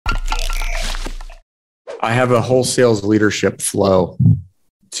I have a whole sales leadership flow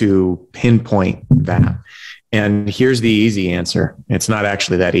to pinpoint that. And here's the easy answer. It's not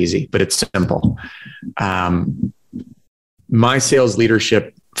actually that easy, but it's simple. My sales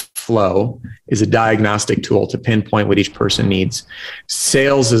leadership flow is a diagnostic tool to pinpoint what each person needs.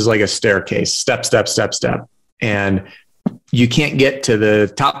 Sales is like a staircase, step, step, step, step. And you can't get to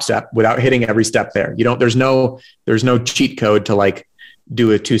the top step without hitting every step there. There's no cheat code to like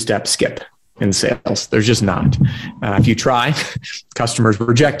do a 2-step skip in sales. There's just not. If you try, customers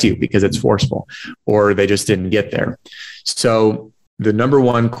reject you because it's forceful or they just didn't get there. So the number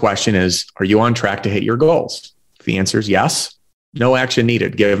one question is, are you on track to hit your goals? If the answer is yes, no action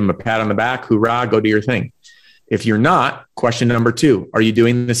needed. Give them a pat on the back, hoorah, go do your thing. If you're not, question number 2, are you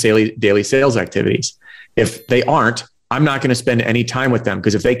doing the daily sales activities? If they aren't, I'm not going to spend any time with them,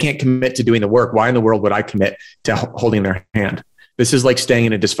 because if they can't commit to doing the work, why in the world would I commit to holding their hand? This is like staying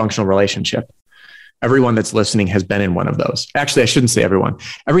in a dysfunctional relationship. Everyone that's listening has been in one of those. Actually, I shouldn't say everyone.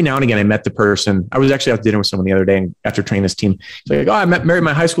 Every now and again, I met the person. I was actually out to dinner with someone the other day, and after training this team, he's like, "Oh, I married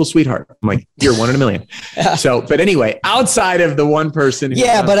my high school sweetheart." I'm like, "You're 1 in a million." So, but anyway, outside of the one person.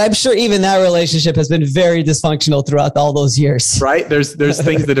 Yeah, but I'm sure even that relationship has been very dysfunctional throughout all those years. Right? There's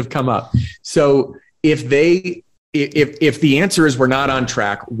things that have come up. So if the answer is we're not on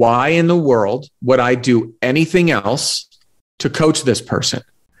track, why in the world would I do anything else to coach this person?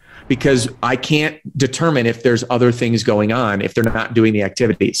 Because I can't determine if there's other things going on if they're not doing the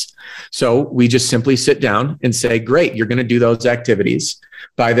activities. So we just simply sit down and say, great, you're going to do those activities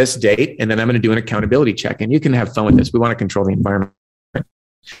by this date. And then I'm going to do an accountability check. And you can have fun with this. We want to control the environment.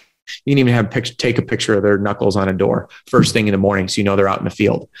 You can even take a picture of their knuckles on a door first thing in the morning, so you know they're out in the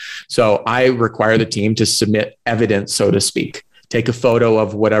field. So I require the team to submit evidence, so to speak. Take a photo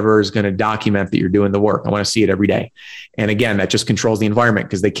of whatever is going to document that you're doing the work. I want to see it every day. And again, that just controls the environment,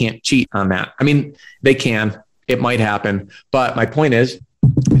 because they can't cheat on that. I mean, they can, it might happen. But my point is,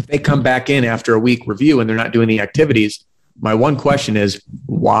 if they come back in after a week review and they're not doing the activities, my one question is,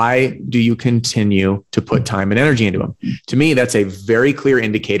 why do you continue to put time and energy into them? To me, that's a very clear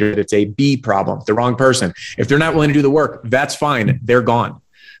indicator that it's a B problem, the wrong person. If they're not willing to do the work, that's fine. They're gone,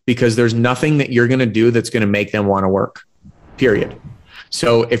 because there's nothing that you're going to do that's going to make them want to work. Period.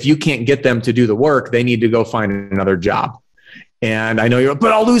 So if you can't get them to do the work, they need to go find another job. And I know you're,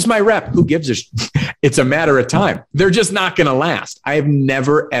 but I'll lose my rep. Who gives a It's a matter of time. They're just not going to last. I have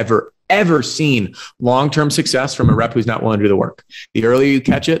never, ever seen long-term success from a rep who's not willing to do the work. The earlier you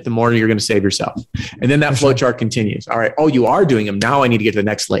catch it, the more you're going to save yourself. And then that flow chart continues. All right. Oh, you are doing them. Now I need to get to the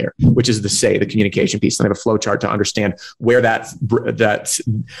next layer, which is the communication piece. And I have a flow chart to understand where that's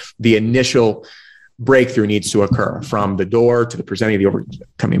the initial breakthrough needs to occur, from the door to the presenting of the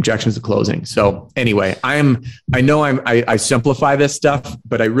overcoming objections to closing. So anyway, I simplify this stuff,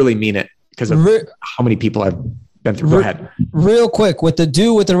 but I really mean it because of how many people I've been through. Go ahead. Real quick, with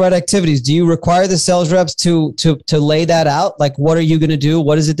the right activities, do you require the sales reps to lay that out? Like, what are you going to do?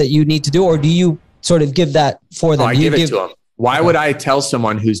 What is it that you need to do? Or do you sort of give that for them? I give it to them. Why would I tell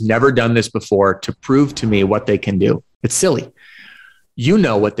someone who's never done this before to prove to me what they can do? It's silly. You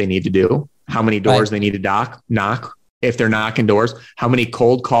know what they need to do. How many doors they need to knock if they're knocking doors, how many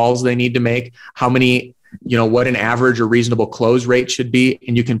cold calls they need to make, how many, what an average or reasonable close rate should be.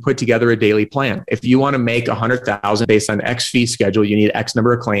 And you can put together a daily plan. If you want to make 100,000 based on X fee schedule, you need X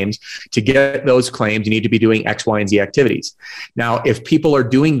number of claims. To get those claims, you need to be doing X, Y, and Z activities. Now, if people are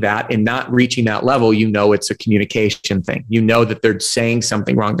doing that and not reaching that level, it's a communication thing. That they're saying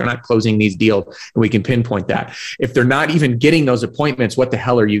something wrong. They're not closing these deals, and we can pinpoint that. If they're not even getting those appointments, what the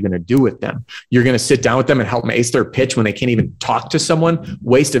hell are you going to do with them? You're going to sit down with them and help them ace their pitch when they can't even talk to someone?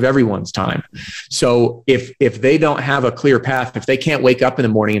 Waste of everyone's time. So if they don't have a clear path, if they can't wake up in the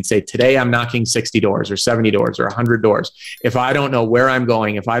morning and say, today I'm knocking 60 doors or 70 doors or 100 doors, if I don't know where I'm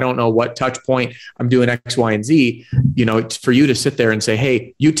going, if I don't know what touch point I'm doing X, Y, and Z, for you to sit there and say,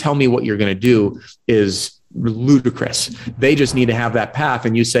 hey, you tell me what you're going to do is ludicrous. They just need to have that path.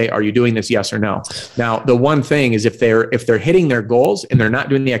 And you say, are you doing this? Yes or no? Now, the one thing is if they're hitting their goals and they're not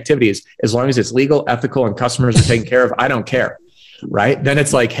doing the activities, as long as it's legal, ethical, and customers are taken care of, I don't care. Right? Then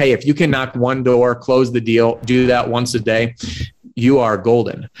it's like, hey, if you can knock one door, close the deal, do that once a day, you are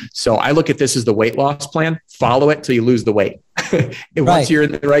golden. So I look at this as the weight loss plan. Follow it till you lose the weight. Once you're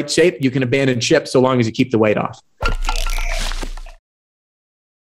in the right shape, you can abandon ship so long as you keep the weight off.